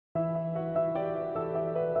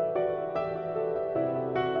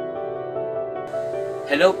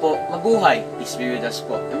Hello po, mabuhay! Peace be with us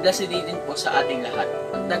po. And blessed day din po sa ating lahat.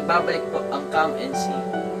 At nagbabalik po ang Come and See.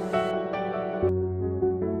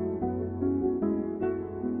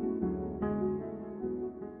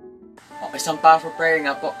 Okay, isang powerful prayer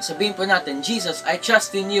nga po. Sabihin po natin, Jesus, I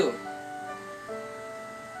trust in you.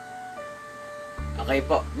 Okay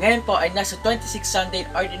po, ngayon po ay nasa 26 Sunday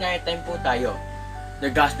Ordinary Time po tayo.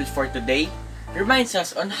 The Gospel for today reminds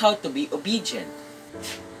us on how to be obedient.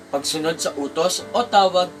 Pagsunod sa utos o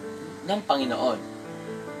tawag ng Panginoon.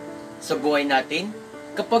 Sa buhay natin,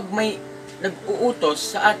 kapag may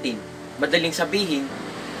nag-uutos sa atin, madaling sabihin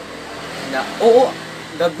na, oo,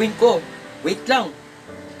 gagawin ko, wait lang.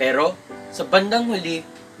 Pero, sa bandang huli,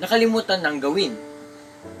 nakalimutan ng gawin.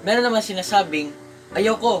 Meron naman sinasabing,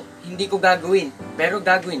 ayoko, hindi ko gagawin, pero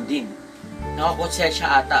gagawin din.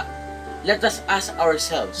 Nakakonsensya ata. Let us ask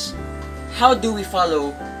ourselves, how do we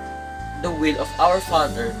follow the will of our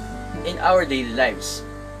Father in our daily lives,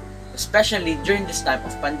 especially during this time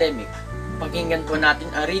of pandemic? Pakinggan po natin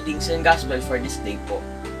ang readings and gospel for this day po.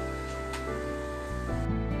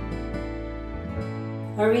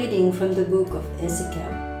 A reading from the book of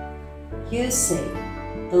Ezekiel. You say,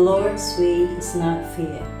 the Lord's way is not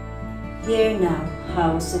fair. Hear now,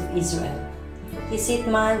 house of Israel. Is it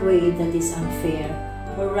my way that is unfair,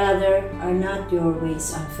 or rather, are not your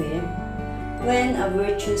ways unfair? When a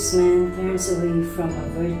virtuous man turns away from a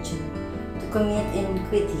virgin to commit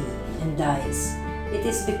iniquity and dies, it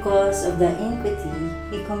is because of the iniquity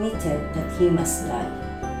he committed that he must die.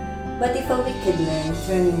 But if a wicked man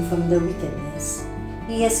turning from the wickedness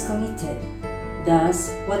he has committed,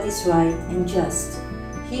 does what is right and just,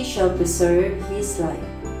 he shall preserve his life.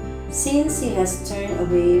 Since he has turned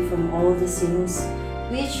away from all the sins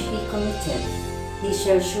which he committed, he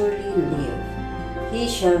shall surely live, he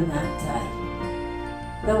shall not die.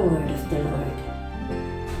 The word of the Lord.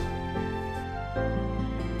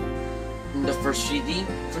 In the first reading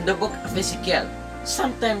from the book of Ezekiel,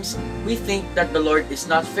 sometimes we think that the Lord is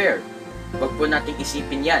not fair. Huwag po nating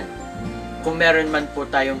isipin yan. Kung meron man po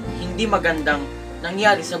tayong hindi magandang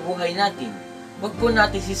nangyari sa buhay natin, huwag po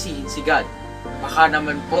natin sisihin si God. Baka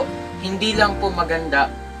naman po, hindi lang po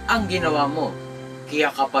maganda ang ginawa mo.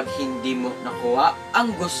 Kaya kapag hindi mo nakuha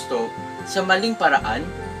ang gusto sa maling paraan,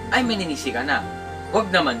 ay maninisi ka na. Huwag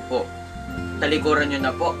naman po. Talikuran nyo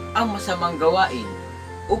na po ang masamang gawain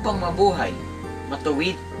upang mabuhay,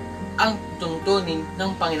 matuwid ang tuntunin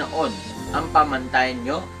ng Panginoon. Ang pamantayan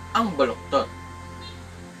nyo ang baluktot.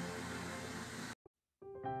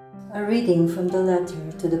 A reading from the letter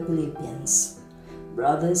to the Philippians.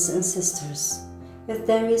 Brothers and sisters, if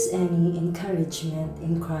there is any encouragement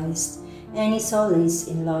in Christ, any solace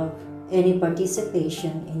in love, any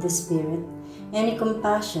participation in the Spirit, any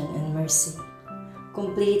compassion and mercy,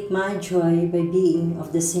 complete my joy by being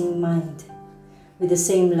of the same mind, with the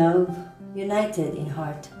same love, united in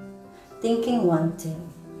heart, thinking one thing.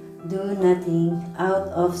 Do nothing out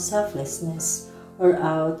of selflessness or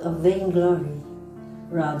out of vainglory.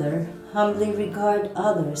 Rather, humbly regard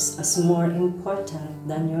others as more important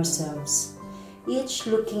than yourselves, each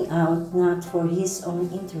looking out not for his own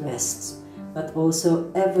interests, but also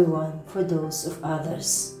everyone for those of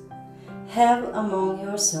others. Have among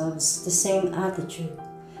yourselves the same attitude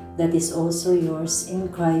that is also yours in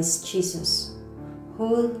Christ Jesus,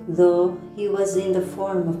 who, though he was in the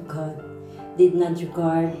form of God, did not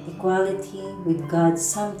regard equality with God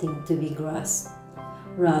something to be grasped.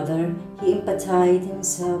 Rather, he emptied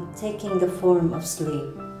himself, taking the form of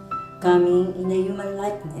slave, coming in a human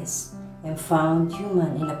likeness, and found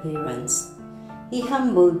human in appearance. He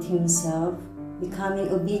humbled himself, becoming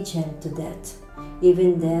obedient to death,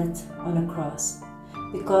 even death on a cross.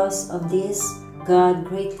 Because of this, God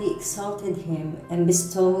greatly exalted him and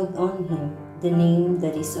bestowed on him the name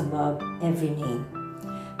that is above every name,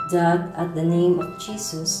 that at the name of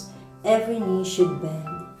Jesus every knee should bend,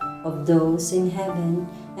 of those in heaven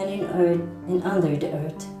and in earth and under the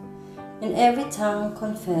earth, and every tongue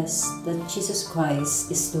confess that Jesus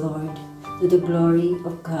Christ is Lord, to the glory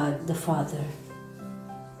of God the Father.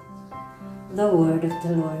 The word of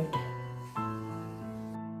the Lord.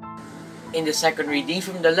 In the second reading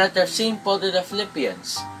from the letter of St. Paul to the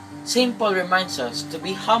Philippians, St. Paul reminds us to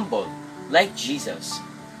be humble like Jesus.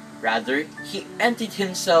 Rather, he emptied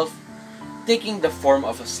himself, taking the form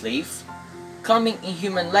of a slave, coming in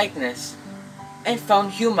human likeness, and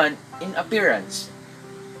found human in appearance.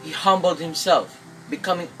 He humbled himself,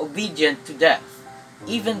 becoming obedient to death,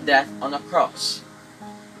 even death on a cross.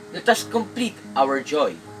 Let us complete our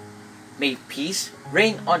joy. May peace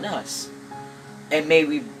reign on us, and may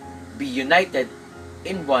we be united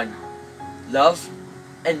in one love,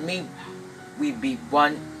 and may we be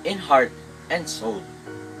one in heart and soul.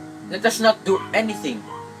 Let us not do anything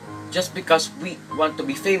just because we want to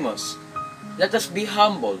be famous. Let us be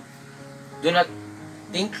humble. Do not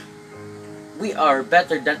think we are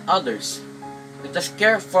better than others. Let us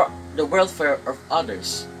care for the welfare of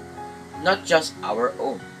others, not just our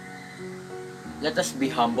own. Let us be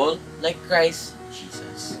humble like Christ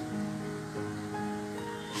Jesus.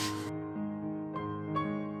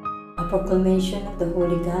 A proclamation of the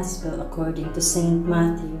Holy Gospel according to Saint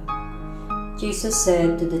Matthew. Jesus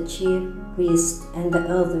said to the chief priests and the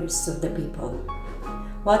elders of the people,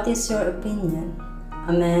 "What is your opinion?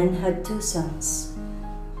 A man had 2 sons.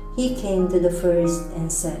 He came to the first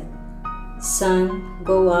and said, 'Son,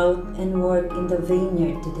 go out and work in the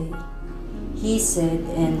vineyard today.' He said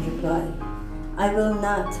and replied, 'I will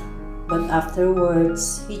not.' But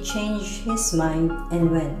afterwards he changed his mind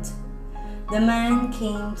and went. The man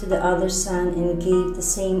came to the other son and gave the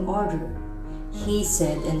same order. He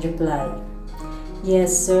said and replied,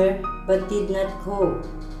 'Yes, sir,' but did not go.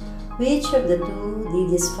 Which of the 2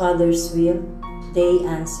 did his father's will?" They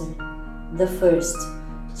answered, "The first."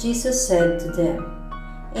 Jesus said to them,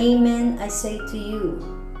 "Amen, I say to you,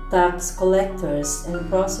 tax collectors and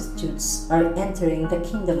prostitutes are entering the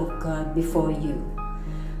kingdom of God before you.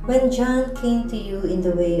 When John came to you in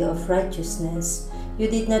the way of righteousness, you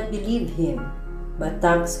did not believe him, but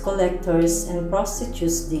tax collectors and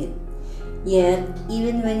prostitutes did. Yet,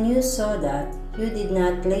 even when you saw that, you did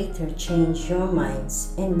not later change your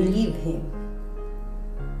minds and believe him."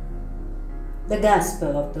 The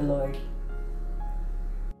Gospel of the Lord.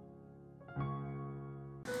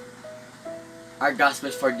 Our Gospel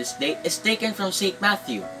for this day is taken from St.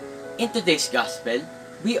 Matthew. In today's Gospel,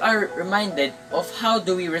 we are reminded of how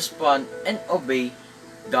do we respond and obey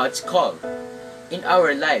God's call. In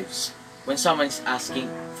our lives, when someone is asking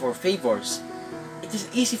for favors, it is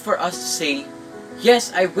easy for us to say, "Yes,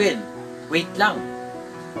 I will. Wait lang."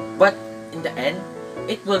 But in the end,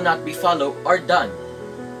 it will not be followed or done.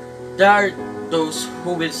 There are those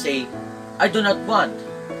who will say, "I do not want,"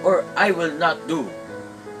 or "I will not do."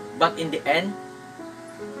 But in the end,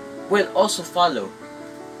 will also follow.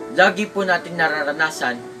 Lagi po nating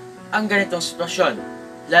nararanasan ang ganitong sitwasyon,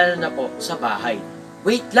 lalo na po sa bahay.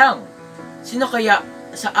 Wait lang! Sino kaya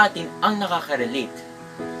sa atin ang nakaka-relate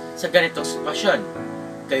sa ganitong sitwasyon?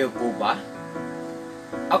 Kayo po ba?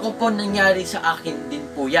 Ako po, nangyari sa akin din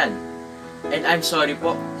po yan. And I'm sorry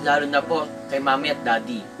po, lalo na po kay mami at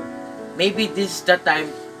daddy. Maybe this is the time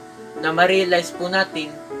na ma-realize po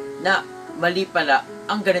natin na mali pala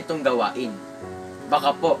ang ganitong gawain.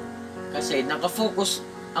 Baka po, kasi nakafocus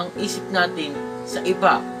ang isip natin sa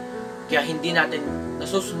iba, kaya hindi natin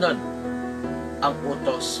nasusunod ang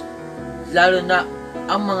utos. Lalo na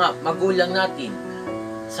ang mga magulang natin.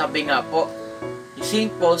 Sabi nga po ni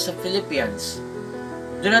St. Paul sa Philippians,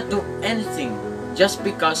 "Do not do anything just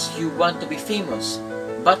because you want to be famous,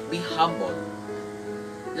 but be humble."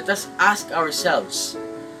 Let us ask ourselves,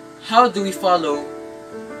 how do we follow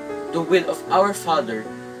the will of our Father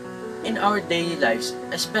in our daily lives,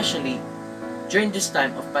 especially during this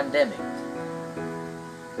time of pandemic?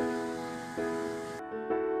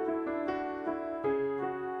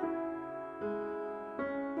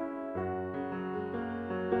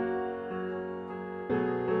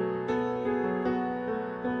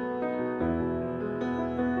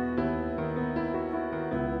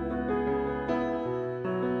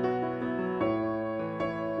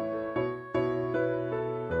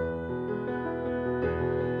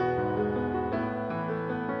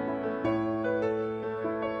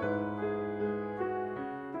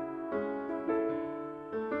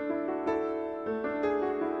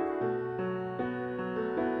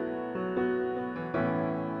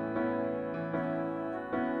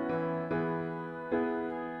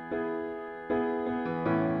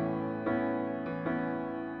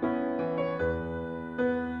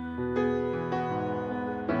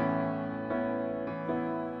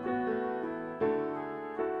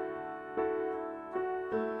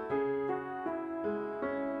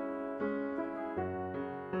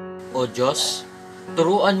 O Diyos,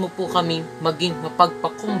 turuan mo po kaming maging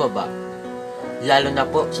mapagpakumbaba, lalo na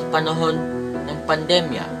po sa panahon ng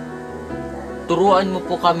pandemya. Turuan mo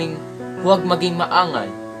po kaming huwag maging maangal.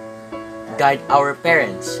 Guide our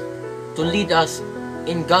parents to lead us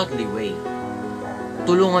in godly way.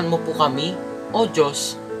 Tulungan mo po kami, O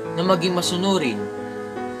Diyos, na maging masunurin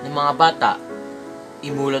ng mga bata.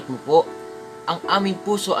 Imulat mo po ang aming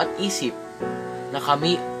puso at isip na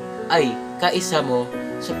kami ay kaisa mo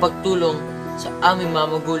sa pagtulong sa aming mga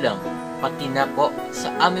magulang, pati na po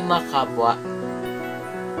sa aming mga kapwa.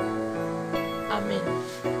 Amen.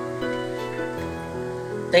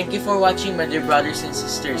 Thank you for watching, my dear brothers and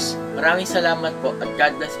sisters. Maraming salamat po at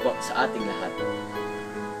God bless po sa ating lahat.